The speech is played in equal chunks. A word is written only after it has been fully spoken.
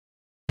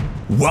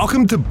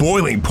Welcome to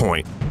Boiling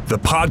Point, the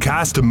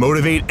podcast to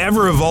motivate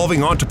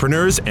ever-evolving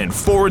entrepreneurs and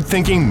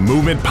forward-thinking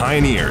movement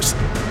pioneers.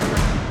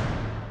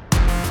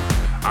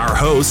 Our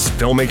hosts,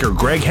 filmmaker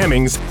Greg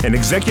Hemmings and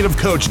executive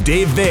coach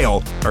Dave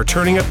Vale, are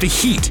turning up the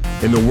heat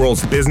in the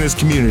world's business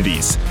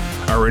communities.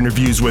 Our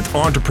interviews with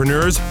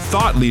entrepreneurs,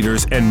 thought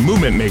leaders, and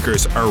movement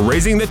makers are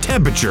raising the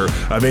temperature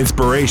of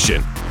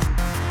inspiration.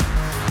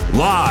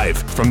 Live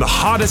from the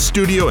hottest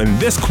studio in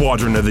this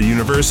quadrant of the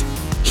universe,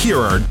 here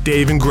are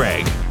Dave and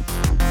Greg.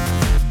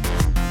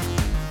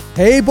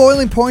 Hey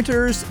Boiling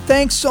Pointers,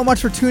 thanks so much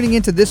for tuning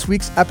into this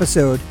week's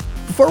episode.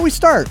 Before we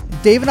start,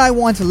 Dave and I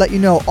want to let you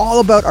know all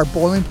about our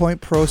Boiling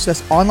Point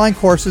Process online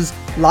courses,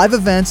 live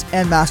events,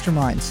 and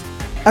masterminds.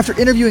 After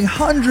interviewing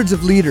hundreds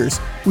of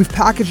leaders, we've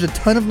packaged a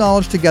ton of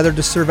knowledge together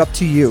to serve up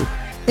to you.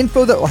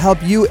 Info that will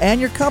help you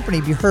and your company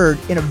be heard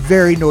in a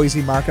very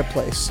noisy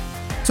marketplace.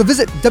 So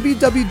visit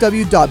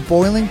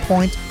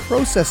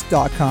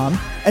www.boilingpointprocess.com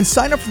and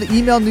sign up for the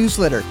email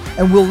newsletter,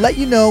 and we'll let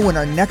you know when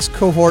our next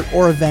cohort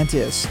or event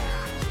is.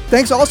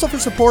 Thanks also for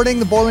supporting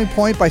The Boiling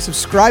Point by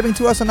subscribing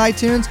to us on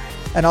iTunes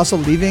and also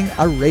leaving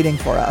a rating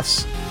for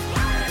us.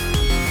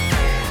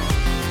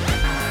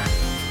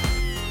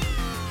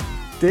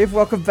 Dave,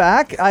 welcome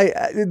back. I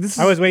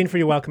was waiting for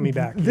you to welcome me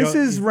back. This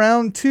is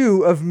round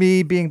 2 of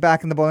me being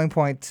back in the Boiling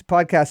Point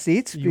podcast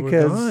seats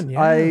because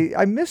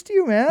I missed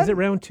you, man. Is it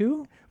round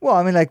 2? Well,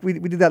 I mean, like we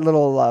did that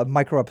little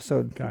micro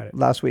episode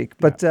last week,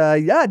 but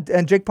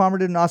and Jake Palmer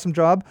did an awesome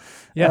job.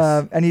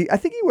 Yes, and I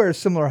think he wears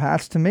similar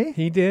hats to me.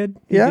 He did.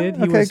 He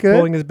was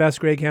pulling his best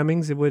Greg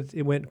Hemmings. It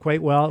went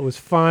quite well. It was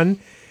fun,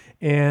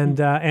 and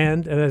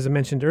as I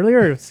mentioned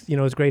earlier,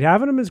 it's great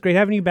having him. It's great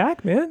having you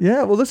back, man.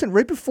 Yeah. Well, listen,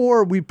 right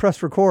before we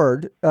pressed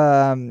record,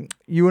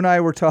 you and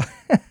I were talking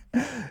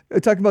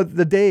about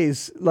the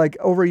days like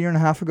over a year and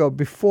a half ago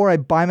before I I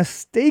don't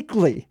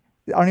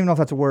even know if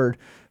that's a word.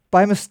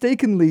 By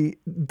mistakenly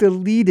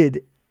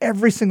deleted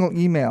every single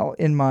email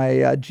in my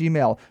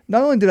Gmail.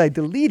 Not only did I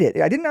delete it,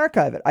 I didn't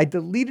archive it. I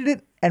deleted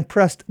it and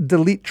pressed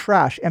delete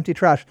trash, empty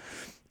trash.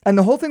 And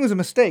the whole thing was a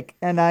mistake.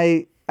 And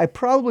I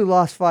probably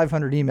lost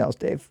 500 emails,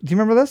 Dave. Do you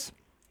remember this?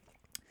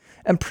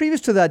 And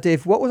previous to that,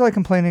 Dave, what was I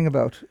complaining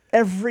about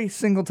every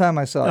single time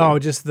I saw you? Oh,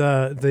 just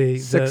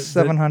the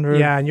 700.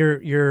 Yeah,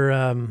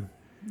 and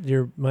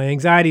my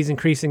anxiety is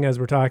increasing as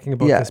we're talking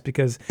about this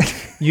because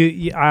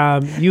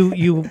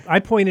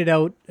I pointed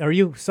out, or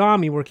you saw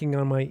me working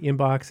on my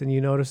inbox, and you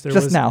noticed there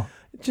was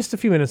just a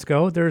few minutes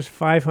ago, there's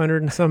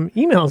 500 and some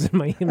emails in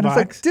my inbox. And I was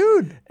like,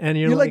 dude, and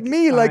you're like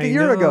me like a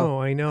year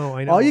ago. I know.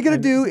 All you got to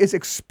do is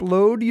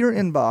explode your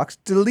inbox,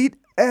 delete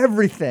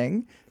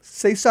everything,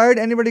 say sorry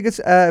to anybody who gets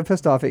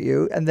pissed off at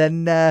you, and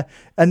then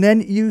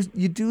you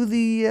do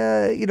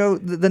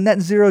the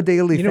net zero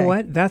daily thing. You know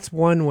what? That's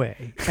one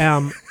way.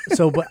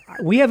 But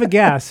we have a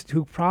guest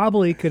who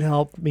probably could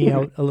help me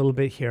out a little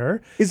bit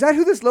here. Is that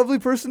who this lovely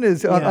person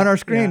is on our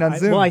screen on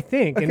Zoom? I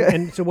think. Okay.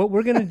 And so what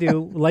we're going to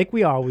do, like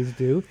we always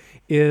do,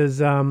 is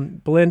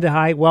Belinda,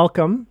 hi,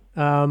 welcome.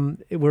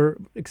 We're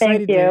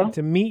excited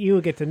to meet you,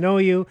 get to know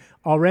you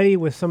already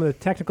with some of the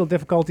technical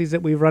difficulties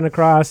that we've run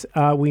across.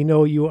 We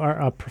know you are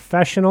a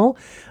professional,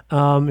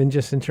 and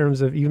just in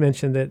terms of, you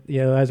mentioned that,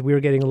 as we were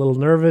getting a little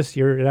nervous,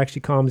 it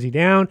actually calms you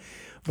down.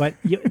 But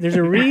there's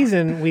a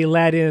reason we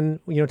let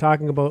in,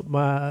 talking about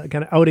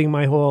kind of outing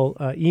my whole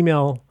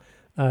email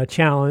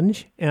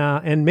challenge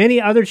and many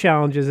other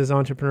challenges as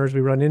entrepreneurs we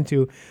run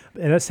into,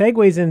 and that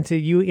segues into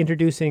you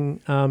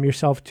introducing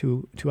yourself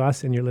to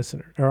us and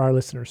our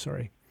listeners.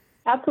 Sorry.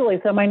 Absolutely.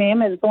 So my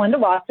name is Belinda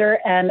Wasser,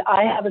 and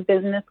I have a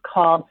business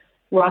called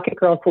Rocket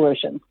Girl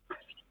Solutions.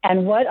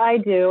 And what I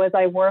do is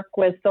I work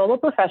with solo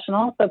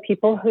professionals, so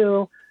people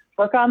who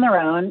work on their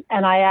own,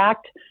 and I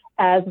act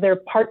as their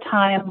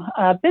part-time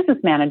business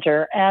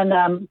manager.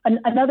 And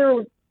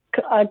another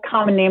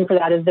common name for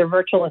that is their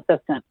virtual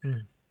assistant.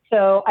 Mm.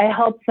 So I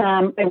help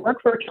them. I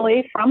work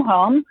virtually from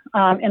home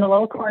in a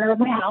little corner of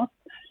my house,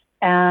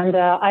 and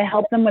I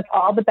help them with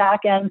all the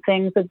back-end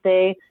things that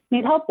they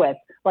need help with,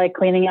 like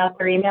cleaning out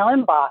their email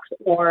inbox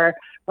or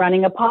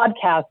running a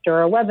podcast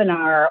or a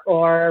webinar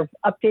or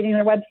updating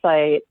their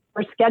website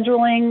or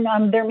scheduling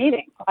their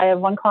meetings. I have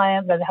one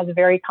client that has a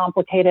very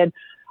complicated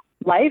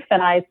life,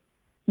 and I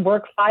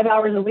work 5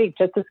 hours a week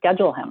just to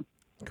schedule him.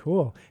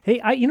 Cool. Hey,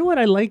 you know what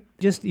I like?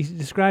 Just you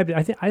described it.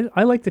 I think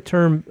I like the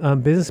term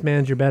business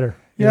manager better.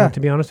 To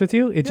be honest with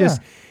you,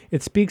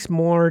 it speaks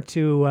more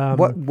to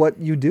what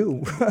you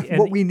do,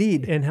 what we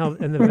need, and how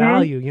and the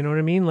value. You know what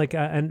I mean? Like,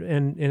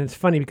 and it's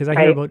funny because I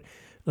hear about,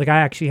 like, I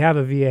actually have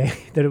a VA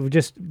that it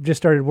just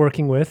started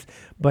working with,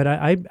 but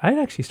I'd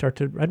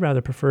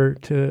rather prefer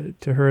to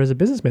her as a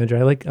business manager.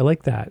 I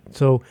like that.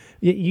 So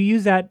you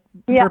use that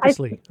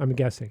purposely, I'm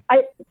guessing.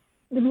 I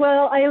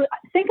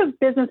think of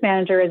business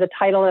manager as a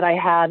title that I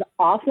had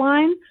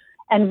offline,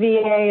 and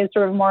VA is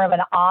sort of more of an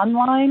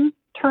online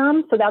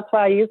term, so that's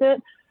why I use it.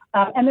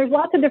 And there's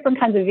lots of different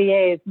kinds of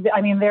VAs.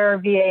 I mean, there are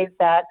VAs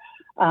that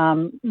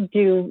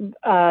do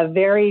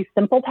very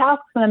simple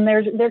tasks, and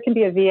there can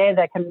be a VA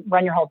that can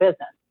run your whole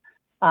business.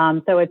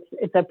 So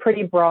it's a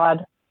pretty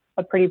broad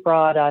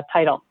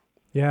title.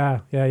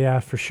 Yeah,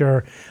 for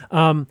sure.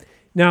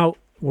 Now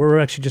we're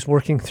actually just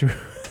working through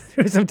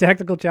some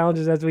technical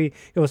challenges as we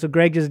go. So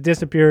Greg just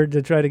disappeared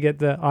to try to get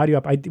the audio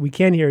up. We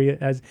can hear you,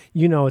 as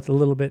you know. It's a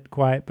little bit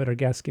quiet, but our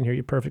guests can hear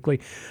you perfectly.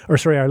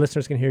 Our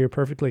listeners can hear you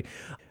perfectly.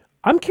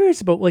 I'm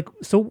curious about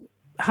so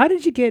how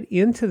did you get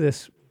into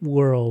this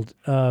world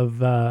of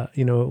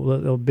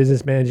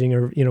business managing,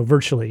 or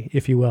virtually,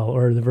 if you will,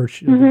 or the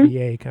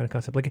VA kind of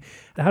concept? Like,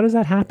 how does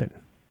that happen?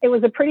 It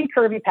was a pretty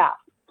curvy path.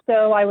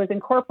 So I was in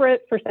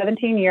corporate for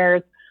 17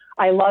 years.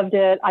 I loved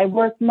it. I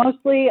worked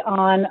mostly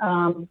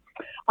on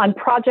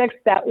projects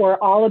that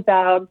were all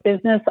about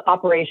business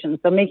operations,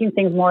 so making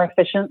things more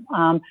efficient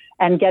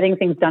and getting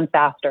things done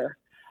faster.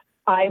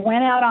 I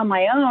went out on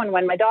my own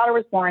when my daughter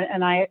was born,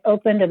 and I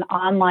opened an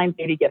online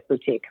beauty gift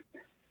boutique.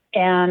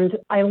 And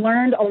I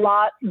learned a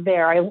lot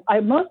there. I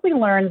mostly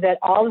learned that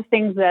all the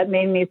things that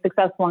made me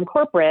successful in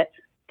corporate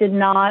did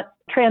not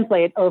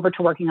translate over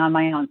to working on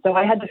my own. So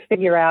I had to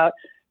figure out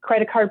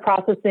credit card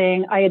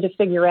processing. I had to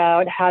figure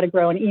out how to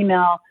grow an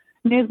email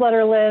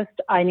newsletter list.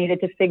 I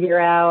needed to figure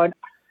out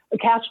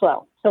cash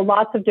flow. So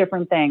lots of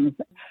different things.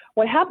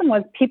 What happened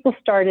was people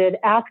started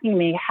asking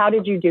me, how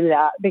did you do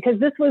that? Because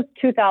this was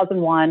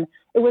 2001.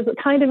 It was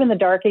kind of in the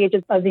dark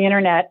ages of the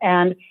internet.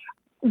 And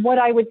what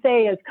I would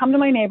say is, come to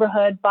my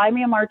neighborhood, buy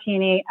me a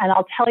martini, and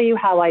I'll tell you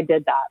how I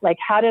did that. Like,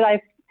 how did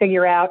I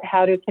figure out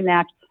how to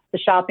connect the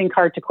shopping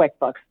cart to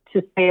QuickBooks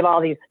to save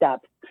all these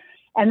steps?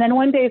 And then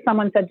one day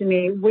someone said to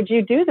me, would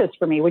you do this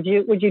for me? Would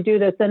you do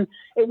this? And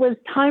it was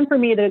time for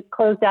me to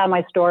close down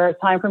my store. It was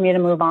time for me to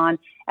move on.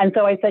 And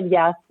so I said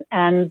yes.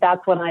 And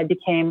that's when I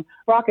became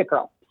Rocket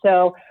Girl.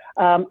 So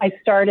I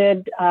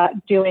started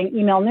doing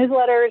email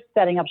newsletters,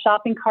 setting up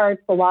shopping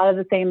carts, a lot of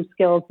the same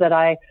skills that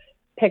I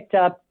picked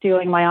up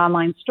doing my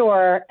online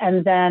store.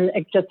 And then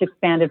it just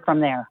expanded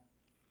from there.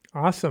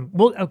 Awesome.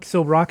 Well,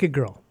 so Rocket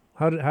Girl.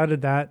 How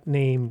did that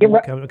name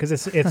come? Because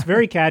it's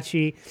very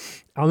catchy.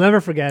 I'll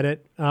never forget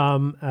it. I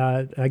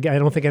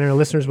don't think any of our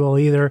listeners will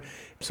either.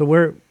 So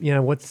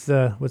what's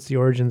the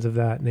origins of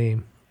that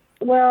name?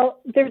 Well,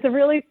 there's a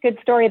really good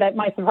story that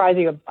might surprise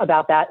you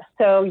about that.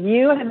 So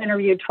you have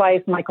interviewed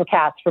twice Michael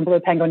Katz from Blue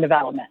Penguin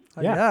Development.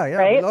 Yeah,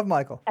 right? We love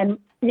Michael. And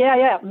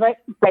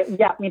right,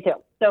 yeah, me too.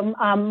 So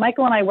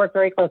Michael and I worked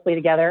very closely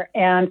together,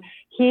 and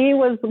he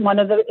helped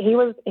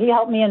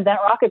me invent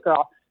Rocket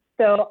Girl.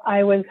 So I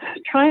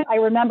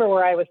remember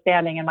where I was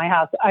standing in my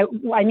house.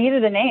 I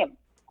needed a name,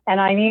 and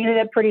I needed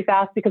it pretty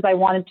fast because I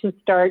wanted to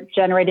start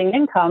generating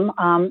income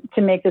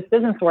to make this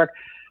business work.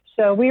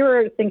 So we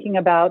were thinking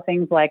about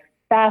things like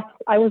fast.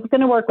 I was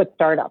going to work with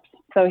startups.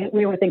 So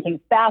we were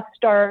thinking Fast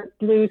Start,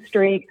 Blue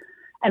Streak.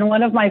 And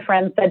one of my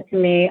friends said to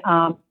me,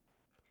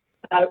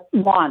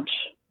 launch.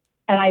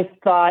 And I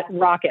thought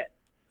rocket.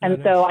 And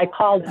so I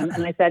called him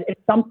and I said,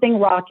 it's something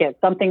rocket.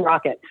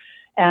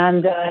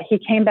 And he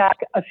came back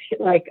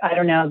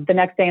the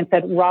next day and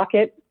said,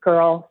 Rocket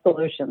Girl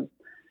Solutions.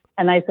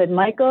 And I said,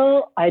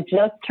 Michael, I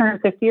just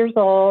turned 50 years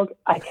old.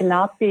 I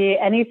cannot be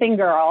anything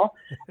girl.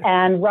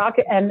 And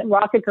Rocket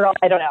Girl,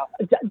 I don't know.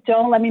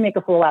 Don't let me make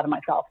a fool out of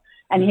myself.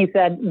 And he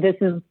said, this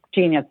is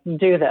genius.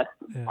 Do this.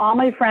 Yeah. All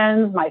my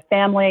friends, my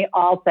family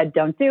all said,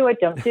 don't do it.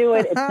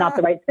 It's not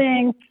the right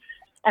thing.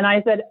 And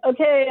I said,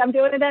 okay, I'm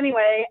doing it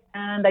anyway.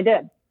 And I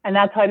did. And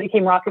that's how I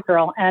became Rocket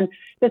Girl. And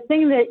the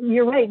thing that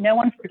you're right, no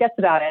one forgets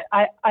about it.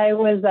 I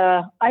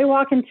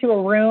walk into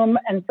a room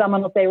and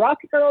someone will say,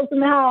 Rocket Girl's in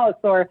the house,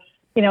 or,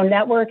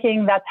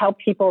 networking. That's how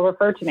people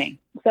refer to me.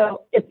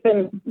 So it's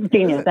been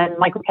genius. And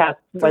Michael Katz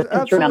was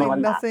instrumental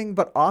in that. There's nothing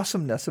but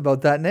awesomeness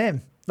about that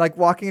name. Like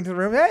walking into the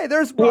room, hey,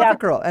 there's Rocket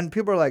Girl. And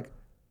people are like,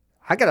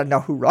 I gotta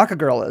know who Rocket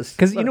Girl is.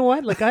 Because you know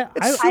what? Like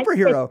it's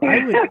superhero.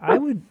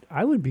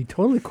 I would be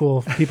totally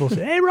cool if people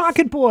say, "Hey,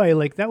 Rocket Boy!"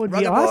 Like that would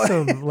be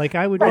awesome. Like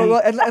I would.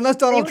 Well, unless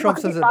Donald Trump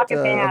says it about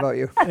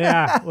you.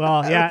 Yeah.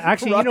 Well, yeah.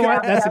 Actually, you know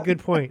what? That's a good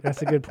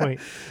point.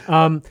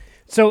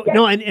 So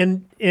no,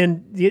 and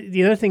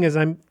the other thing is,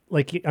 I'm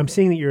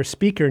seeing that you're a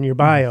speaker in your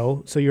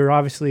bio, so you're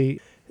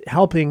obviously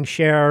helping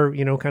share,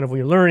 kind of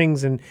your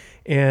learnings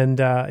and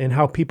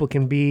how people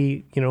can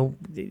be,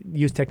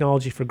 use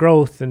technology for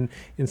growth and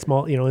in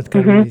small, it's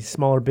kind of these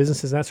smaller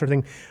businesses, that sort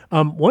of thing.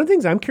 One of the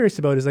things I'm curious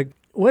about is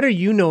what are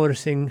you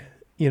noticing,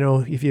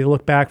 if you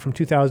look back from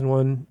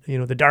 2001,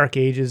 the dark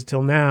ages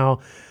till now,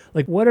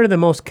 what are the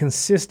most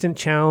consistent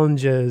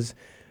challenges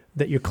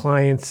that your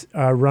clients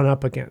run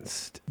up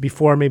against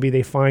before maybe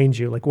they find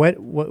you?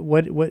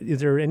 What is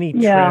there any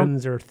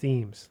trends or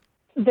themes?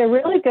 They're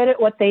really good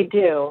at what they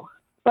do,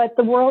 but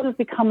the world has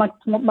become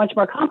much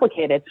more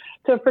complicated.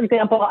 So, for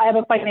example, I have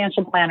a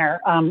financial planner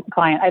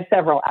client. I have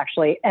several,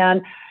 actually.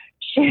 And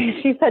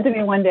she said to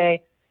me one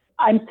day,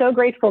 I'm so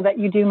grateful that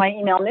you do my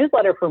email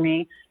newsletter for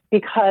me,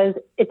 because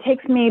it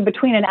takes me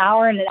between an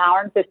hour and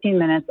 15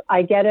 minutes.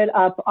 I get it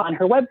up on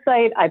her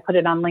website. I put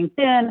it on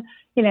LinkedIn.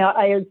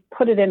 I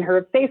put it in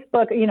her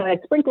Facebook. I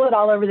sprinkle it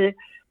all over the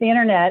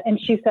internet. And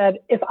she said,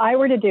 if I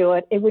were to do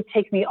it, it would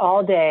take me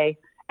all day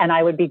and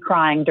I would be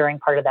crying during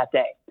part of that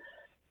day.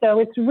 So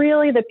it's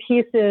really the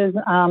pieces,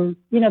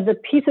 the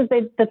pieces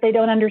that they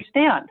don't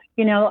understand.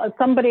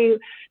 Somebody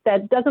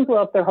that doesn't blow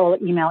up their whole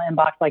email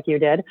inbox like you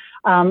did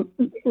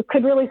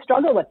could really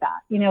struggle with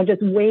that.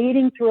 Just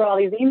wading through all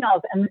these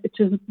emails and it's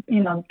just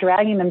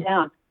dragging them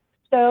down.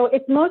 So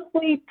it's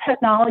mostly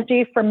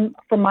technology from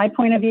my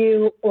point of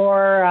view,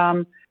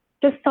 or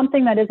just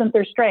something that isn't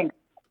their strength.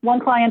 One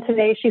client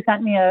today, she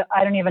sent me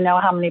I don't even know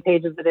how many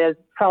pages it is,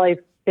 probably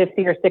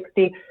 50 or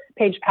 60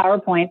 page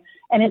PowerPoint,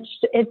 and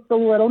it's a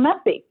little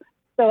messy.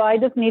 So I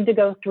just need to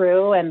go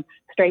through and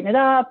straighten it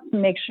up,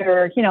 make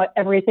sure,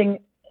 everything,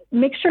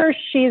 make sure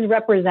she's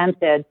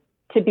represented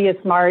to be as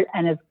smart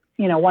and as,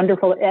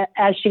 wonderful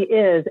as she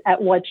is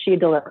at what she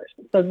delivers.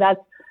 So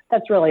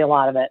that's really a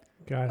lot of it.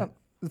 Got it.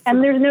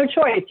 And there's no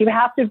choice. You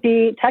have to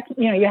be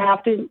you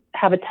have to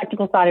have a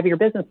technical side of your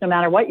business no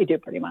matter what you do,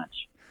 pretty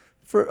much.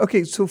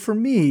 So for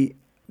me,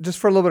 just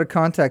for a little bit of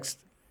context,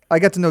 I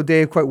got to know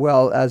Dave quite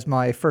well as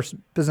my first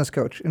business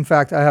coach. In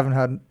fact, I haven't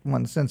had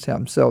one since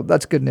him, so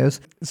that's good news.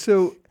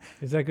 So,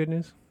 is that good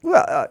news?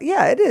 Well,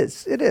 yeah, it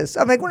is. It is.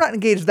 I mean, we're not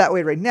engaged that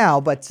way right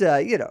now, but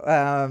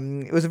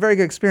it was a very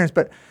good experience.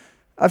 But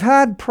I've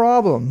had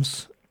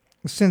problems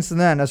since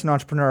then as an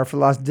entrepreneur for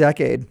the last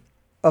decade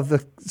of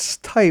the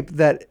type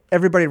that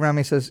everybody around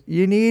me says,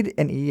 you need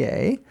an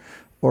EA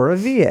or a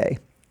VA.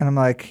 And I'm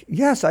like,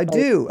 yes, I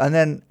do. And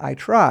then I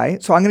try.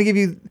 So I'm going to give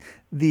you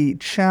the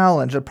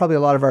challenge that probably a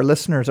lot of our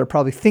listeners are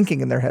probably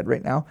thinking in their head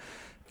right now.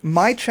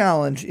 My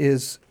challenge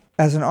is,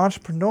 as an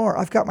entrepreneur,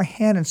 I've got my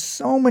hand in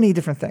so many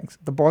different things.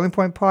 The Boiling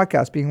Point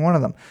podcast being one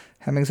of them.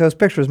 Hemmings House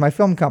Pictures, my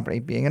film company,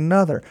 being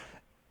another.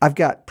 I've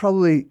got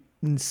probably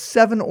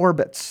 7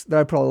 orbits that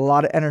I put a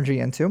lot of energy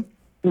into.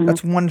 Mm-hmm.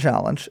 That's one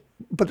challenge.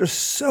 But there's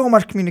so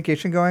much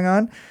communication going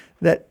on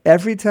that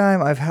every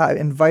time I've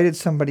invited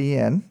somebody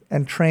in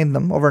and trained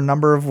them over a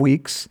number of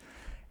weeks,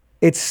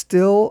 it's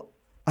still,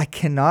 I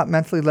cannot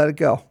mentally let it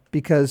go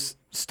because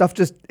stuff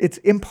it's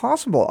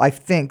impossible, I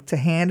think, to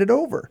hand it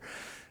over.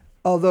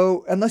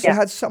 Although, unless you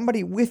had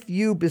somebody with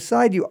you,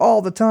 beside you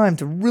all the time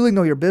to really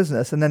know your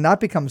business, and then that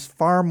becomes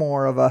far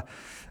more of a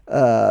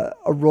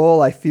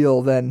role, I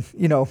feel, than,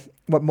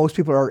 what most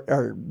people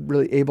are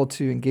really able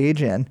to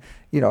engage in.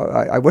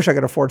 I wish I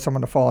could afford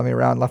someone to follow me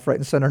around left, right,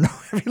 and center, know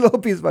every little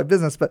piece of my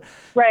business. But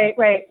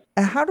right.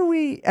 How do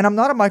we? And I'm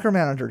not a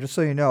micromanager, just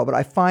so you know, but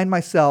I find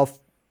myself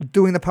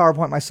doing the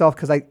PowerPoint myself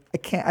because I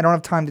don't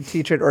have time to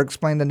teach it or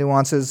explain the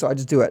nuances, so I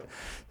just do it.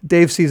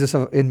 Dave sees this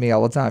in me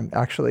all the time,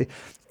 actually,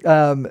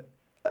 and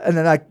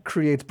then that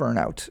creates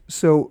burnout.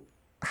 So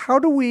how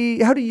do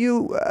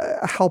you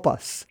help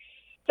us?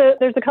 So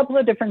there's a couple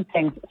of different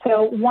things.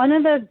 So one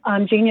of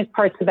the genius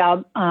parts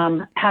about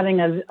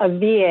having a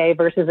VA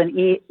versus an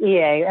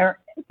EA,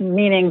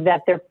 meaning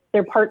that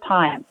they're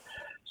part-time.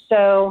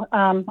 So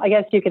I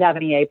guess you could have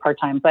an EA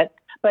part-time, but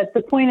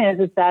the point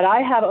is that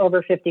I have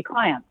over 50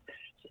 clients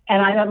and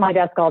I'm at my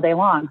desk all day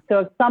long. So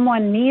if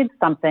someone needs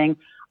something,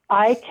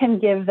 I can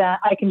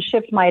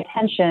shift my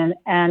attention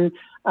and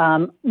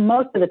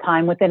most of the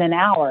time within an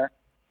hour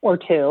or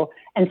two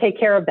and take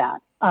care of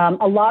that.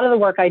 A lot of the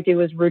work I do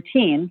is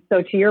routine.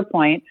 So to your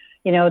point,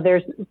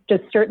 there's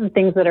just certain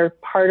things that are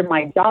part of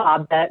my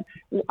job that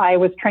I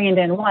was trained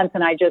in once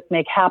and I just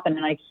make happen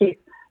and I keep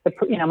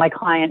my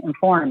client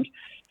informed.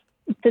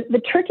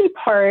 The tricky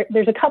part,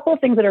 there's a couple of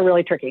things that are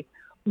really tricky.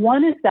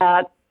 One is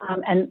that,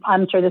 and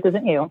I'm sure this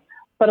isn't you,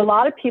 but a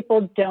lot of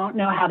people don't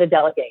know how to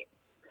delegate.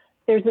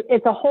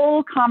 It's a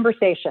whole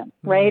conversation,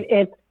 right?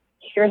 It's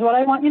here's what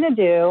I want you to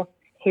do.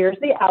 Here's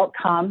the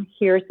outcome.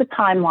 Here's the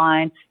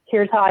timeline.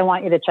 Here's how I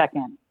want you to check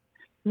in.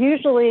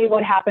 Usually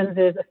what happens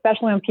is,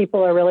 especially when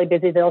people are really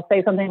busy, they'll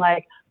say something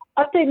like,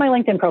 update my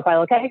LinkedIn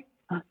profile, okay?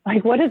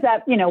 Like, what does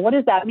that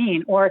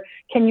mean? Or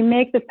can you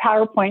make this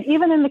PowerPoint,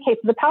 even in the case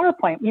of the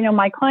PowerPoint,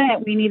 my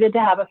client, we needed to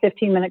have a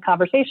 15-minute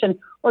conversation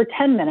or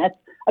 10 minutes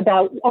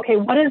about, okay,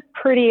 what does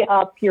pretty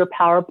up your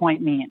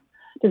PowerPoint mean?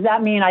 Does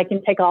that mean I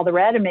can take all the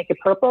red and make it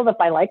purple if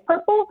I like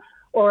purple?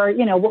 Or,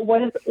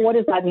 what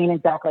does that mean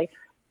exactly?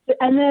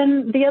 And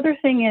then the other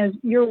thing is,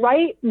 you're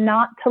right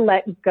not to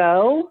let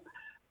go,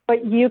 but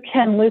I think you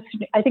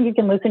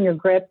can loosen your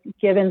grip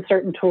given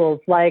certain tools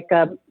like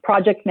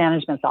project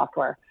management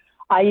software.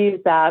 I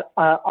use that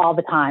all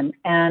the time.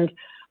 And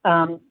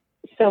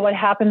so what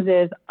happens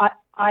is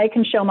I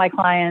can show my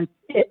clients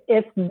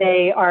if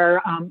they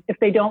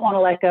don't want to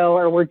let go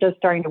or we're just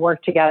starting to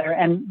work together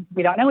and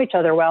we don't know each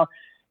other well,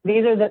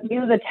 these are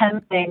the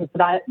 10 things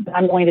that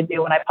I'm going to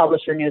do when I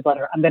publish your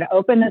newsletter. I'm going to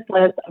open this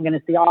list. I'm going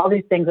to see all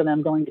these things and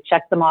I'm going to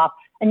check them off.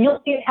 And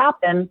you'll see it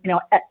happen,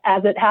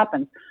 as it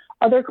happens.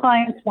 Other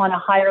clients want a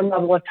higher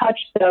level of touch.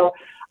 So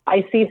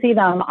I CC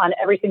them on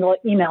every single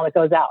email that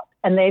goes out.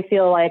 And they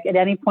feel like at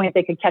any point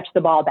they could catch the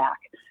ball back.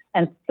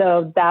 And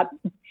so that,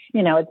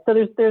 so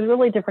there's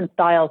really different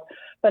styles.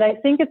 But I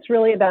think it's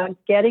really about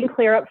getting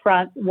clear up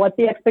front what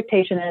the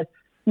expectation is,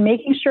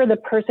 making sure the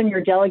person you're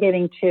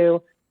delegating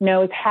to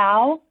knows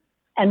how,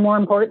 and more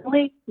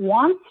importantly,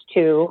 wants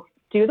to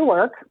do the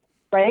work,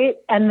 right?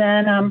 And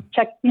then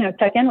check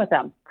in with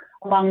them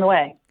along the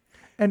way.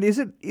 And is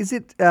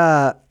it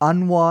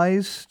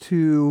unwise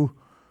to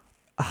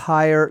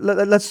hire?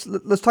 Let's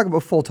talk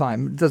about full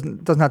time. It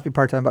doesn't have to be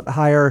part time, but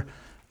hire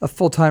a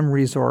full time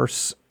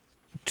resource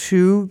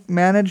to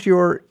manage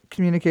your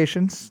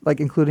communications, like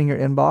including your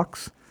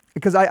inbox,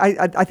 because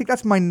I think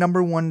that's my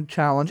number one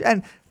challenge.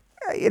 And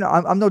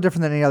I'm no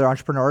different than any other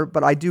entrepreneur,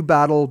 but I do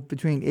battle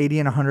between 80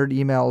 and 100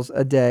 emails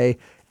a day,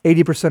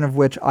 80% of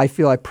which I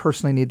feel I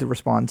personally need to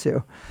respond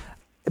to.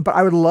 But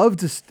I would love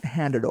to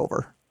hand it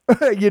over.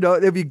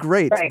 It'd be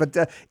great. Right.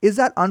 But is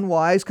that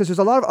unwise? Because there's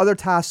a lot of other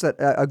tasks that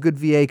a good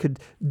VA could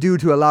do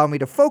to allow me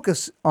to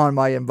focus on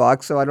my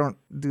inbox so I don't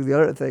do the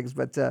other things.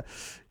 But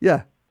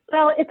yeah.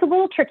 Well, it's a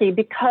little tricky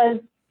because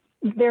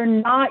they're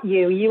not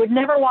you. You would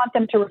never want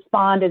them to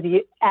respond as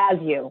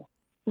you,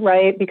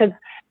 right? Because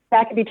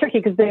that could be tricky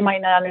because they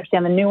might not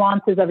understand the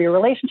nuances of your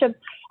relationship.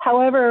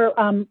 However,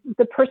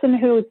 the person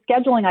who's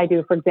scheduling I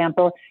do, for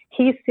example,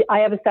 I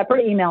have a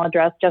separate email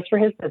address just for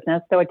his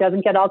business, so it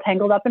doesn't get all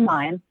tangled up in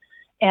mine.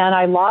 And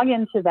I log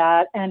into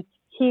that, and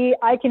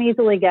I can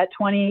easily get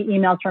 20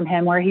 emails from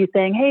him where he's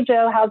saying, "Hey,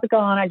 Joe, how's it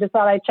going? I just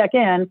thought I'd check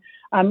in.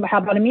 How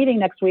about a meeting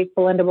next week?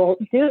 Belinda will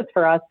do this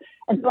for us."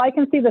 And so I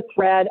can see the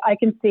thread. I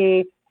can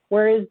see,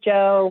 where is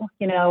Joe?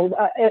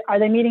 Are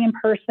they meeting in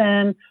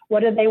person?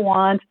 What do they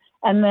want?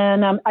 And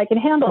then I can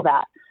handle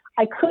that.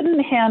 I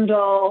couldn't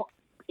handle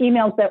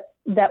emails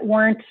that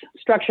weren't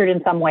structured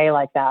in some way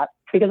like that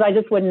because I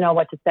just wouldn't know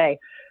what to say.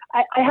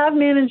 I have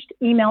managed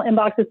email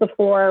inboxes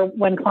before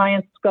when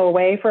clients go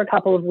away for a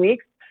couple of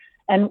weeks.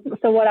 And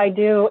so what I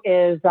do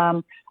is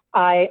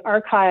I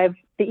archive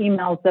the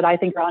emails that I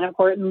think are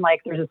unimportant,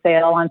 like there's a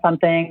sale on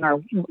something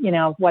or,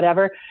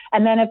 whatever.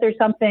 And then if there's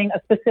a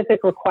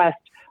specific request,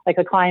 like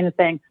a client is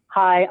saying,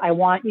 "Hi, I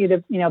want you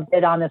to,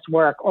 bid on this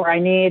work," or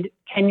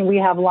 "Can we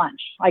have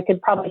lunch?" I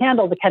could probably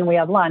handle the "Can we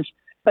have lunch?"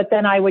 But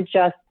then I would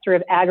just sort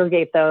of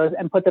aggregate those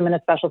and put them in a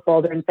special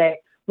folder and say,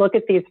 "Look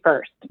at these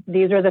first.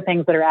 These are the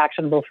things that are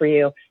actionable for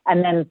you."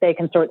 And then they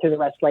can sort through the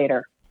rest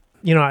later.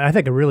 I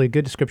think a really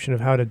good description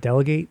of how to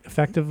delegate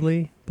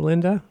effectively,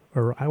 Belinda,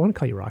 or I want to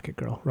call you Rocket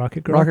Girl.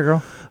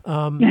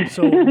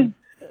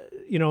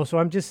 So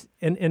I'm just,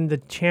 and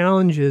the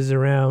challenges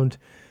around,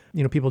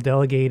 people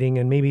delegating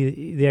and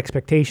maybe the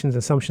expectations,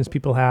 assumptions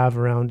people have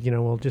around,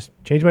 well, just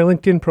change my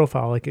LinkedIn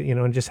profile,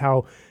 and just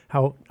how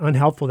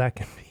unhelpful that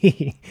can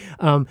be.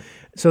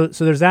 So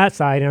there's that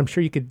side, and I'm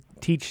sure you could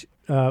teach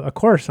a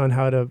course on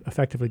how to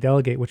effectively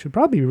delegate, which would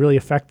probably be really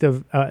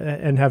effective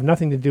and have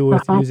nothing to do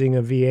with using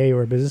a VA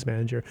or a business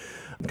manager,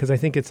 because I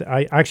think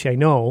I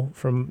know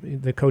from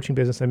the coaching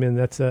business I'm in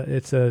it's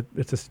a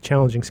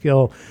challenging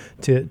skill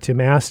to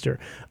master.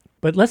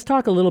 But let's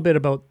talk a little bit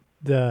about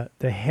the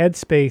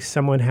headspace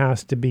someone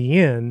has to be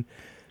in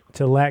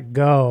to let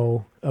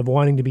go of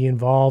wanting to be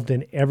involved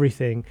in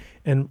everything.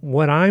 And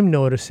what I'm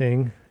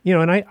noticing,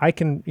 and I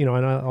can,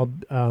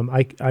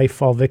 and I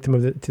fall victim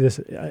to this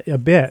a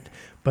bit,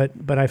 but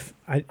I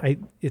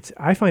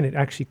find it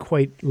actually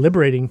quite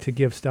liberating to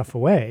give stuff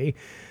away,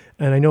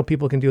 and I know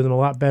people can do them a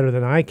lot better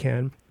than I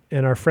can.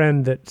 And our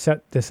friend that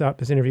set this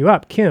interview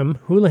up, Kim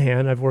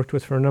Houlihan, I've worked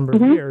with for a number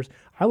of years.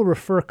 I will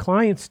refer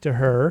clients to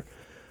her,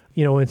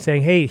 and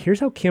saying, "Hey,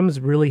 here's how Kim's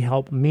really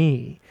helped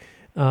me."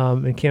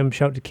 And Kim,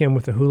 shout out to Kim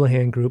with the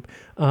Houlihan Group.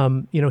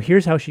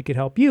 Here's how she could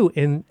help you.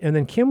 And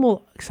then Kim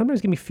will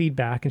sometimes give me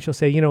feedback, and she'll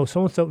say,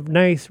 so-and-so,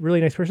 nice,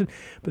 really nice person,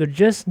 but they're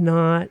just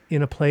not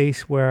in a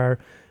place where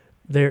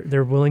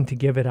they're willing to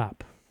give it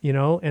up,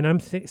 And I'm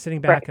sitting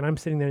back, and I'm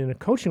sitting there in a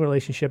coaching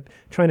relationship,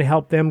 trying to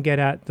help them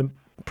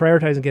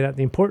prioritize and get at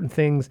the important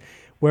things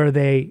where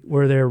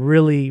they're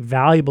really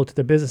valuable to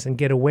their business, and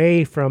get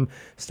away from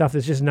stuff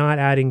that's just not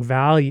adding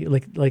value.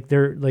 Like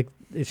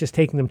it's just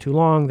taking them too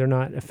long. They're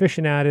not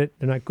efficient at it.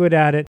 They're not good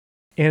at it.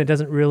 And it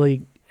doesn't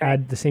really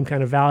add the same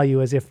kind of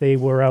value as if they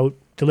were out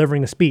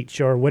delivering a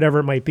speech or whatever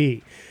it might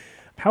be.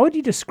 How would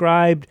you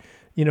describe,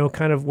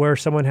 kind of where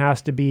someone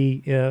has to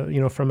be,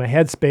 from a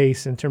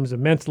headspace in terms of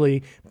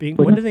mentally being,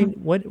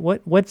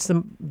 what's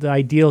the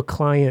ideal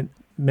client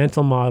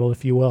mental model,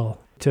 if you will,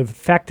 to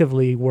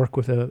effectively work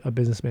with a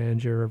business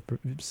manager or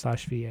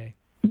 /VA?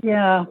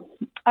 Yeah,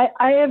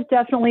 I have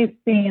definitely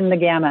seen the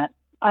gamut.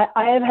 I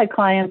have had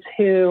clients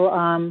who,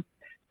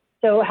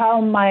 so how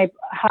my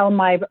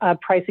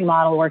pricing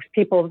model works,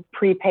 people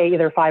prepay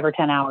either 5 or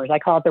 10 hours. I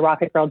call it the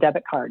Rocket Girl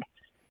debit card.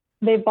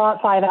 They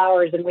bought 5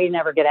 hours and we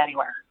never get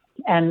anywhere.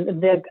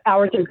 And the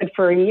hours are good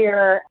for a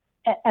year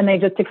and they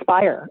just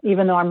expire,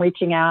 even though I'm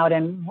reaching out.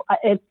 And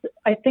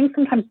I think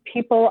sometimes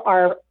people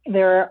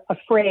they're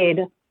afraid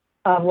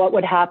of what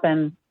would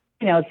happen,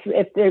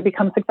 if they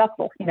become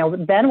successful.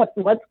 Then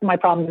what's my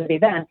problem going to be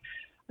then?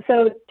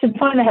 So to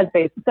define the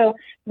headspace, so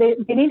they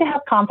need to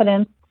have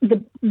confidence.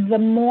 The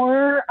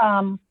more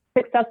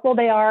successful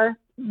they are,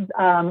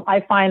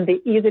 I find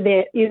the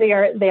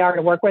easier they are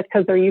to work with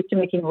because they're used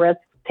to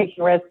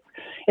taking risks.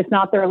 It's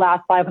not their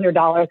last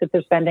 $500 that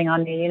they're spending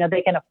on me.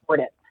 They can afford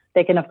it.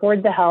 They can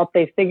afford the help.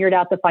 They figured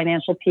out the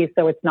financial piece,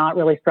 so it's not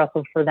really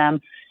stressful for them.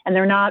 And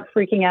they're not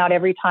freaking out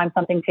every time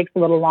something takes a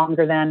little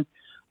longer than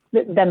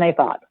they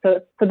thought.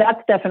 So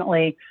that's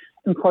definitely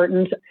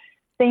important.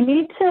 They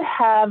need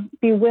to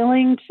be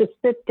willing to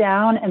sit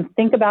down and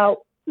think about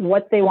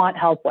what they want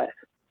help with.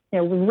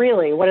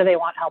 Really, what do they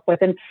want help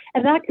with? And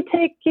that could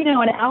take, an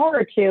hour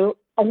or two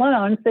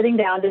alone, sitting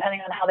down,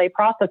 depending on how they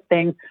process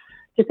things,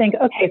 to think,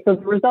 okay, so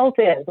the result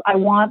is I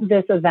want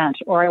this event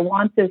or I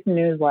want this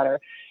newsletter,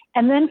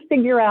 and then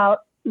figure out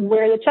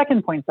where the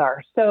check-in points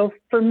are. So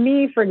for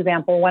me, for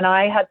example, when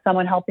I had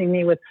someone helping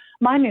me with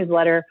my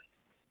newsletter,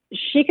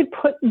 she could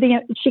put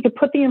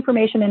the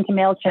information into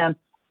MailChimp,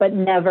 but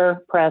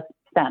never press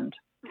send.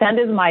 Send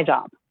is my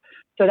job.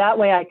 So that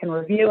way I can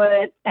review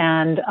it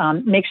and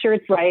make sure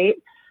it's right.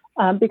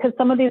 Because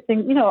some of these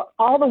things,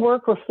 all the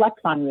work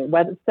reflects on you.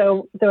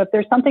 So if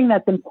there's something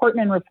that's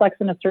important and reflects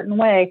in a certain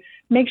way,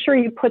 make sure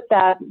you put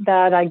that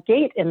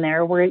gate in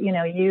there where,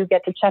 you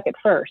get to check it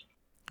first.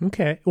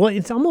 Okay. Well,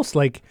 it's almost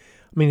like,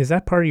 is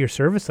that part of your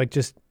service? Like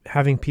just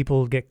having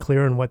people get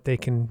clear on what they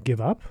can give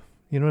up?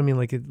 You know what I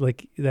mean?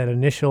 Like that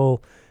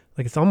initial,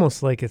 it's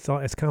almost like it's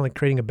kind of like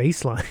creating a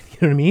baseline. You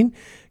know what I mean?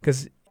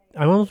 Because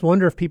I almost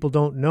wonder if people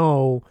don't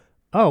know,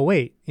 oh,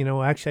 wait,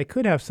 actually I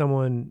could have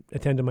someone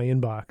attend to my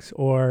inbox,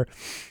 or,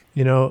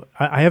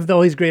 I have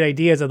all these great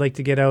ideas I'd like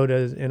to get out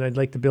and I'd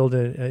like to build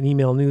an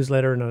email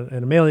newsletter and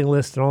a mailing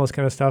list and all this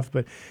kind of stuff.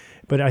 But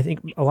I think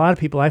a lot of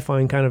people I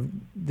find kind of,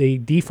 they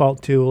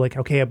default to like,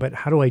 okay, but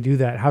how do I do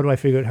that? How do I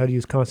figure out how to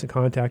use Constant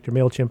Contact or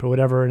MailChimp or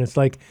whatever? And it's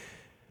like,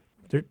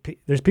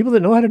 there's people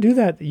that know how to do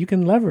that you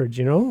can leverage,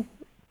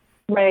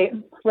 Right.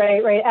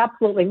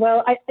 Absolutely.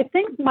 Well, I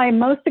think my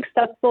most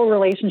successful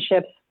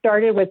relationship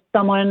started with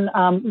someone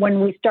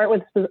when we start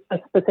with a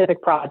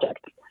specific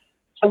project.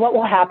 So what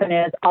will happen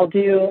is I'll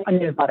do a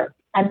newsletter,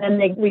 and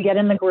then we get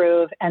in the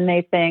groove and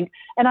they think,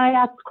 and I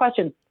ask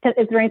questions,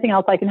 is there anything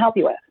else I can help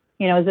you with?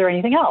 Is there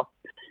anything else?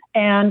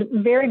 And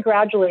very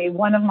gradually,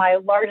 one of my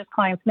largest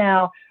clients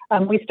now,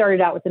 we started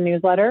out with a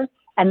newsletter,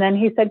 and then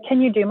he said,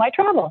 can you do my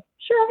travel?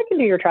 Sure, I can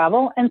do your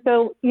travel. And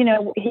so,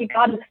 he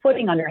got his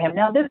footing under him.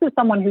 Now, this is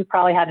someone who's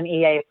probably had an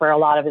EA for a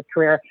lot of his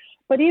career.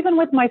 But even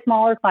with my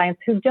smaller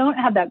clients who don't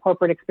have that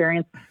corporate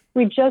experience,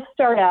 we just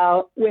start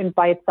out in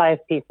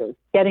bite-sized pieces,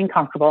 getting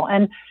comfortable.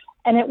 And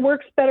it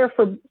works better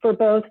for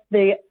both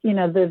the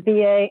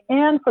VA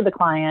and for the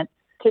client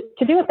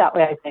to do it that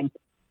way, I think,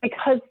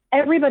 because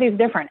everybody's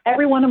different.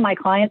 Every one of my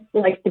clients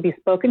likes to be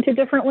spoken to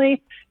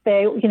differently.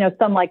 They,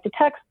 some like to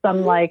text,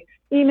 some like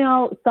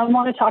email, some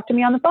want to talk to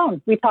me on the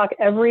phone. We talk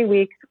every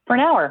week for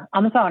an hour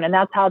on the phone, and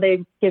that's how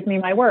they give me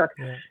my work.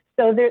 Yeah.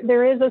 So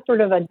there is a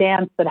sort of a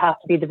dance that has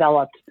to be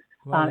developed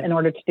in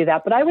order to do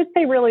that. But I would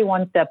say really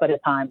one step at a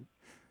time.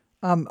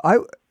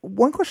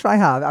 One question I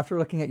have after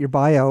looking at your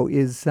bio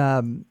is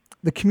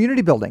the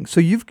community building.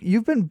 So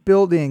you've been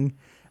building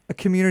a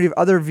community of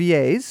other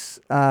VAs,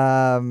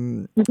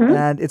 and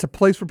it's a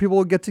place where people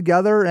will get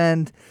together,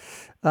 and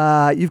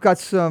you've got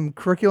some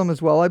curriculum as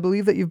well, I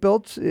believe, that you've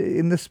built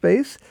in this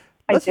space.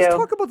 Let's just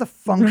talk about the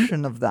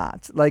function of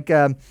that.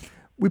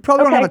 We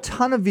probably don't have a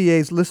ton of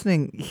VAs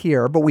listening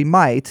here, but we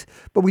might.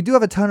 But we do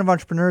have a ton of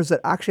entrepreneurs that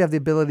actually have the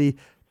ability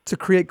to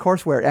create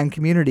courseware and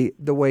community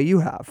the way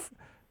you have.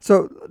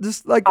 So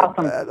just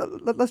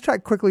awesome. Let's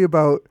chat quickly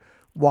about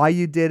why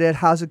you did it,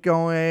 how's it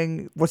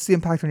going, what's the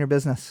impact on your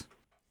business?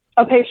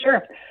 Okay,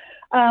 sure.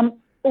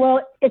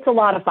 Well, it's a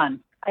lot of fun.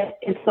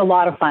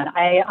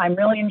 I'm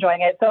really enjoying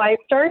it. So I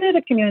started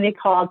a community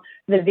called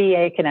the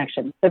VA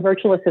Connection, the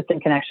Virtual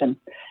Assistant Connection.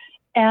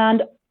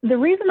 And the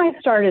reason I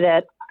started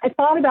it, I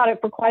thought about it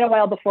for quite a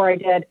while before I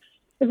did,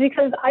 is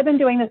because I've been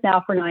doing this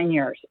now for 9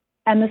 years.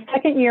 And the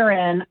second year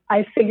in,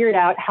 I figured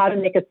out how to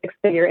make a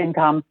six-figure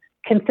income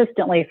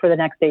consistently for the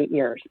next 8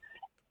 years.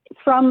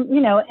 From,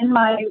 in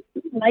my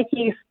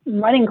Nike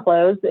running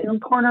clothes in the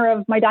corner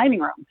of my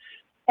dining room.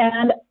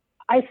 And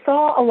I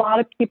saw a lot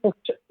of people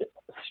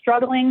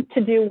struggling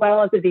to do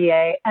well as a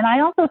VA. And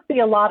I also see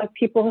a lot of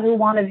people who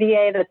want a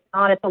VA that's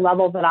not at the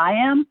level that I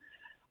am,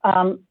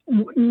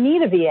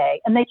 need a VA,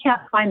 and they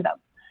can't find them.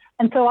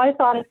 And so I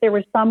thought if there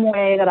was some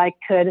way that I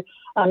could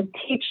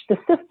teach the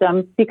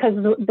system, because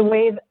the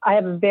way I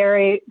am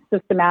very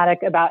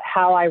systematic about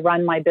how I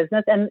run my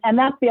business, and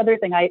that's the other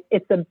thing.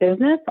 It's a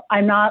business.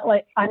 I'm not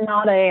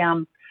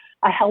a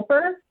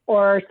helper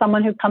or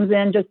someone who comes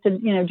in just to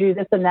do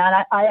this and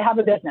that. I have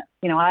a business.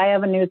 I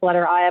have a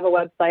newsletter. I have a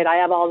website. I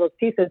have all those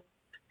pieces.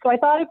 So I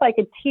thought if I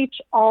could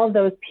teach all of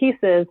those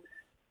pieces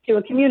to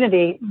a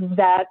community,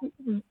 that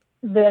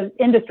the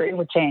industry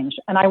would change,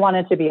 and I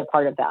wanted to be a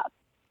part of that.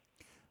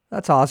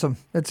 That's awesome.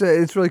 It's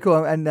really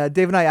cool. And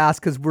Dave and I asked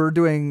because we're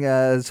doing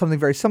something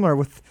very similar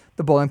with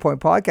the Bowling Point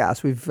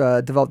podcast. We've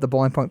developed the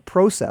Bowling Point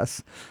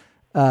process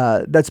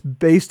that's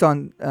based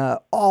on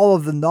all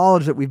of the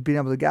knowledge that we've been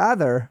able to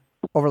gather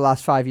over the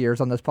last 5 years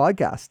on this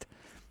podcast.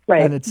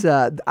 Right. And it's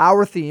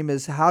our theme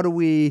is how do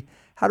we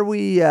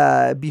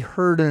be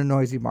heard in a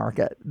noisy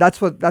market?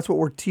 That's what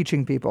we're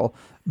teaching people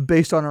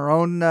based on our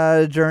own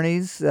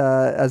journeys,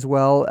 as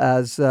well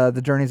as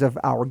the journeys of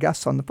our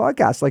guests on the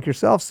podcast, like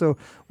yourself. So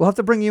we'll have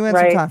to bring you in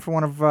sometime for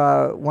one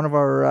of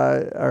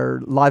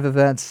our live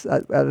events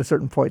at a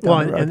certain point.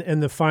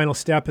 And the final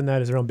step in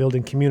that is around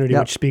building community,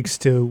 which speaks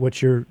to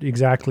what you're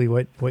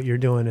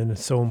doing, and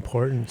it's so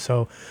important.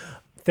 So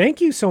thank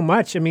you so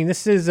much.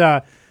 This is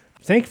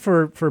thank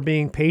for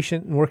being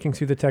patient and working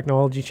through the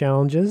technology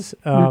challenges.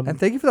 And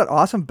thank you for that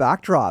awesome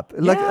backdrop.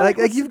 Like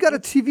you've got a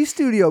TV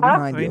studio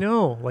behind you. I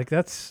know. Like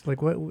that's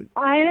like what.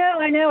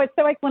 I know. It's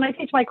so like when I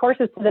teach my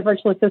courses to the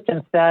virtual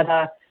assistants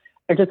that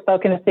they're just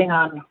focusing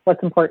on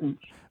what's important.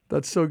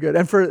 That's so good.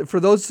 And for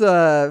those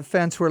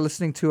fans who are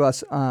listening to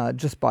us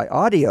just by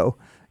audio,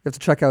 you have to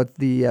check out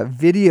the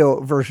video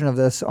version of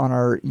this on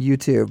our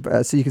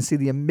YouTube, so you can see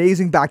the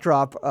amazing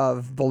backdrop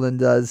of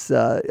Belinda's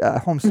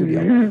home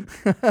studio.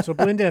 So,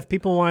 Belinda, if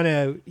people want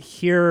to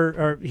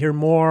hear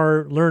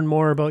more, learn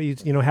more about you,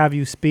 have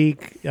you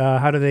speak,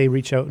 how do they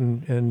reach out?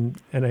 And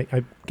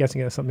I'm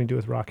guessing it has something to do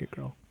with Rocket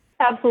Girl.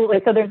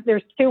 Absolutely. So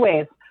there's two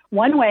ways.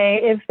 One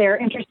way, if they're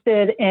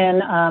interested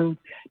in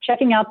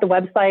checking out the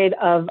website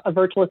of a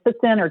virtual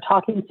assistant or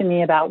talking to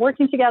me about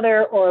working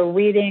together or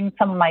reading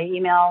some of my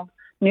emails,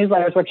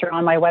 newsletters, which are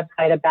on my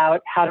website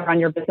about how to run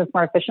your business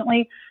more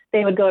efficiently,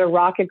 they would go to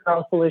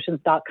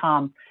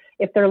rocketgirlsolutions.com.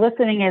 If they're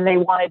listening and they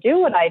want to do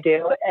what I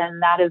do,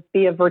 and that is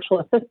be a virtual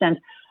assistant,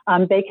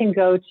 they can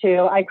go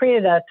to, I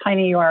created a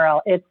tiny URL.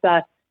 It's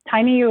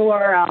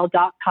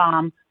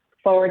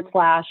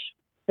tinyurl.com/the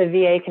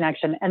VA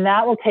connection. And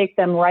that will take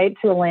them right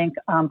to a link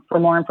for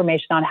more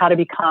information on how to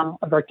become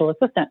a virtual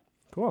assistant.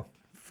 Cool.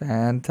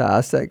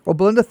 Fantastic. Well,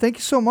 Belinda, thank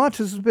you so much.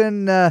 This has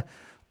been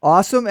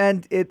awesome.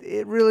 And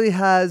it really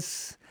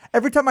has,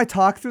 every time I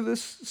talk through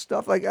this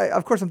stuff,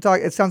 of course I'm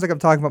talking, it sounds like I'm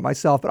talking about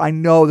myself, but I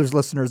know there's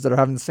listeners that are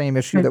having the same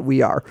issue that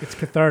we are. It's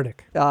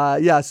cathartic.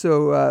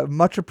 So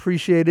much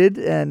appreciated.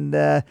 And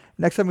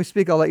next time we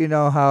speak, I'll let you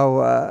know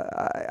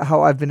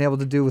how I've been able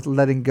to do with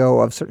letting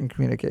go of certain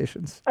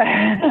communications.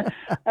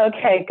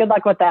 Okay. Good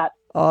luck with that.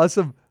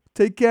 Awesome.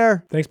 Take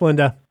care. Thanks,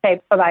 Belinda.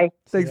 Okay. Bye-bye.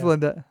 Thanks,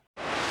 Belinda.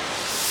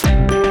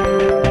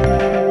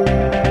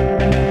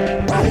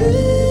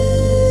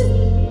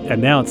 And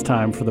now it's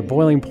time for the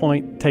Boiling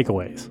Point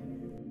takeaways.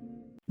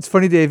 It's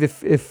funny, Dave,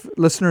 if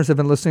listeners have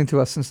been listening to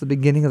us since the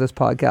beginning of this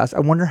podcast,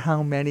 I wonder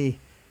how many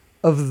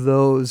of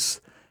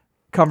those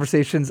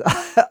conversations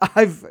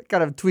I've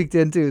kind of tweaked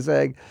into,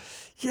 saying,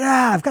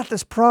 yeah, I've got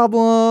this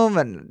problem.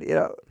 And,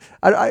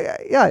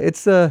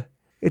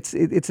 it's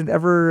an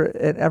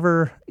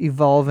ever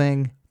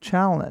evolving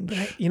challenge.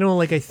 I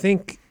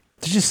think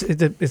it's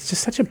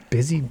just such a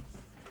busy,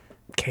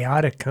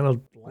 chaotic kind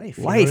of life.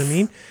 You know what I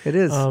mean? It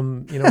is.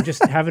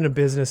 Just having a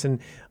business and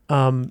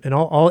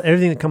all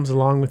everything that comes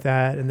along with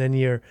that, and then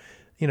you're,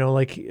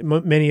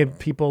 many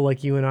people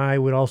like you and I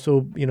would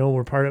also,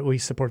 we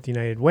support the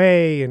United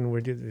Way, and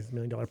we do this $1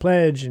 Million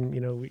Pledge, and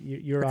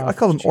you're. I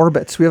call them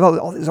orbits. We have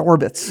all these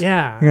orbits.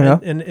 Yeah,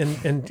 and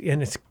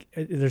it's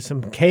there's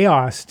some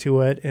chaos to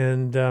it,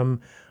 and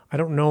I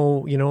don't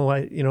know,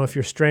 if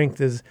your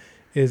strength is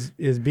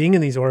being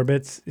in these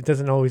orbits, it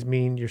doesn't always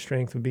mean your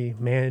strength would be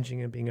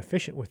managing and being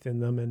efficient within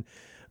them. And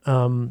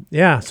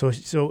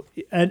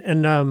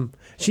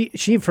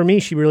she for me,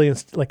 she really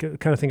like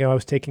kind of thing I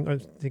was thinking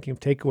of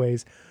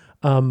takeaways.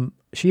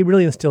 She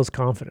really instills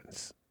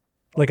confidence.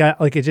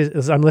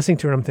 As I'm listening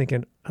to her, I'm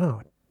thinking,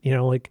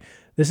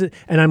 this is,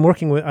 and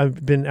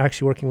I've been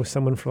actually working with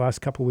someone for the last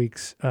couple of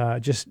weeks,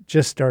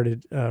 just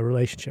started a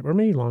relationship, or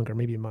maybe longer,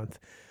 maybe a month,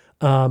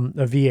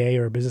 a VA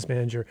or a business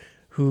manager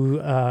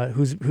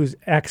who's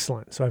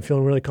excellent. So I'm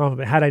feeling really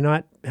confident. Had I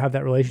not have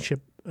that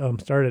relationship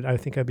started, I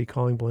think I'd be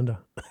calling Belinda.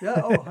 Yeah,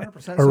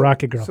 100%. Or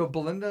Rocket Girl. So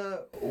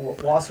Belinda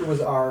Wasser was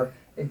our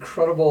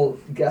incredible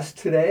guest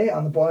today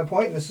on the Boiling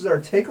Point, and this is our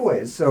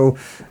takeaways. So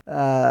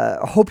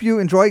hope you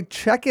enjoy.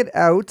 Check it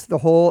out, the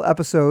whole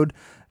episode,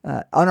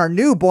 on our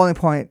new Boiling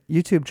Point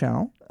YouTube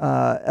channel,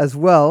 as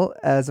well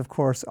as, of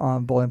course,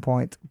 on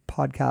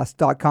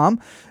boilingpointpodcast.com.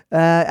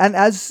 And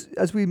as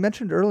we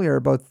mentioned earlier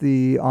about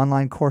the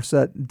online course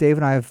that Dave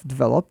and I have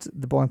developed,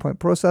 the Boiling Point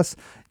Process,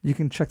 you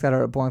can check that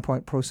out at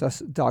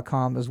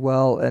boilingpointprocess.com as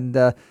well. And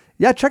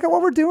check out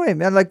what we're doing,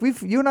 man. Like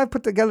you and I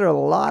put together a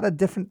lot of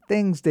different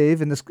things,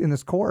 Dave, in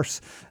this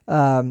course,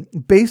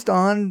 based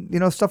on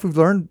stuff we've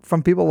learned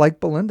from people like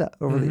Belinda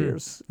over the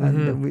years.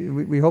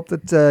 And we hope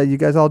that you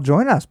guys all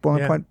join us.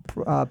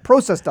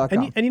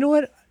 Boilingpointprocess.com. And you know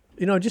what?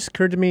 It just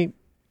occurred to me,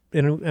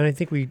 and I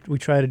think we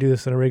try to do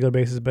this on a regular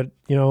basis, but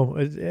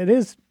it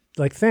is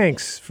like,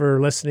 thanks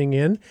for listening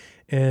in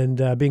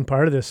and being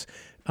part of this.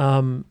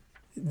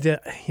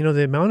 The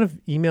amount of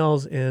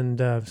emails and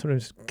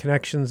sometimes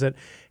connections that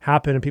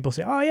happen, and people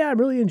say, "Oh yeah, I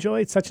really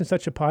enjoyed such and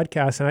such a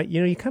podcast," and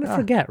you kind of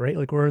forget, right?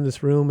 Like we're in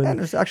this room, and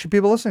there's actually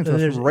people listening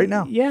to us right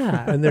now.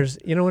 Yeah, and there's,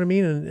 what I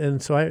mean,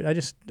 and so I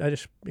just I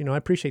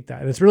appreciate that,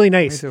 and it's really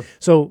nice. Me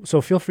too.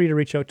 So feel free to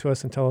reach out to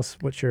us and tell us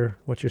what you're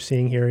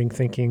seeing, hearing,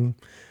 thinking,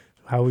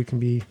 how we can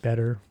be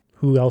better,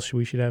 who else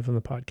we should have on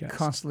the podcast.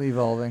 Constantly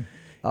evolving.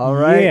 All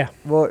right. Yeah.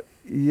 Well,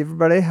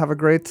 everybody have a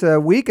great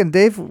week. And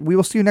Dave, we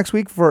will see you next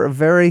week for a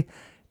very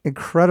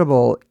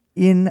incredible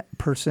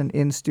in-person,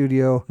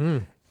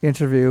 in-studio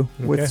interview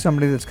with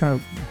somebody that's going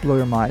to blow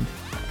your mind.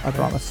 I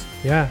promise.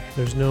 Yeah.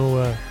 There's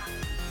no,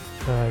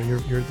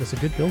 that's a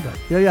good build-up.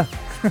 Yeah.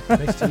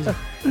 Nice teaser.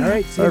 All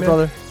right. See you,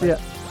 brother. See ya.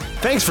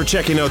 Thanks for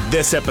checking out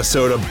this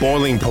episode of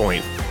Boiling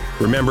Point.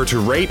 Remember to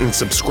rate and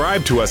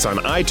subscribe to us on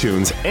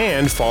iTunes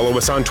and follow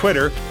us on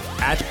Twitter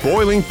at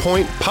Boiling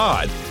Point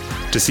Pod.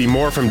 To see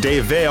more from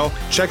Dave Vale,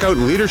 check out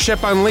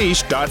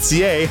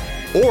leadershipunleashed.ca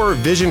or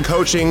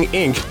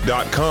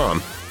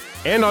visioncoachinginc.com.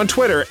 And on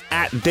Twitter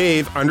at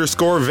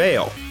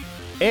Dave_Vale.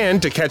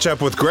 And to catch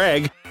up with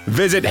Greg,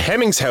 visit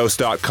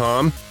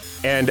hemmingshouse.com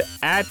and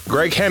at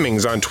Greg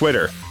Hemmings on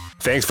Twitter.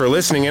 Thanks for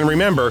listening, and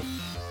remember,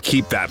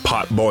 keep that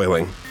pot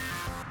boiling.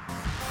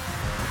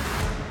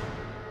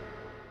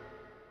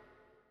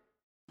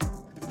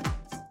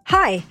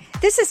 Hi,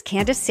 this is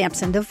Candace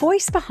Sampson, the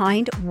voice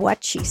behind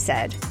What She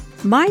Said.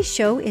 My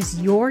show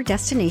is your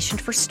destination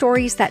for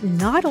stories that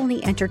not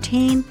only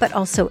entertain, but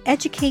also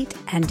educate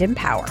and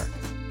empower.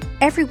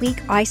 Every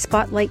week, I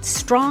spotlight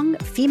strong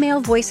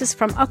female voices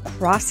from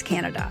across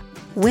Canada,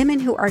 women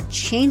who are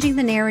changing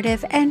the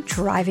narrative and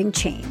driving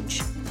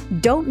change.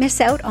 Don't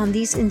miss out on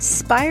these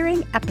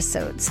inspiring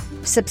episodes.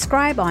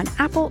 Subscribe on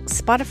Apple,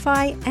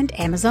 Spotify, and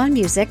Amazon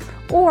Music,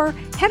 or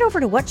head over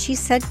to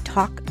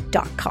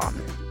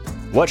whatshesaidtalk.com.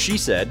 What She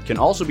Said can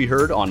also be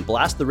heard on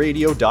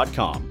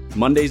blasttheradio.com,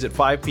 Mondays at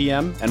 5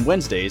 p.m. and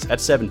Wednesdays at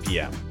 7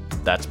 p.m.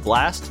 That's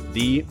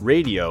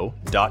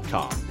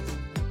blasttheradio.com.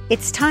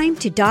 It's time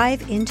to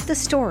dive into the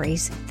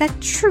stories that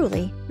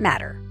truly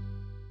matter.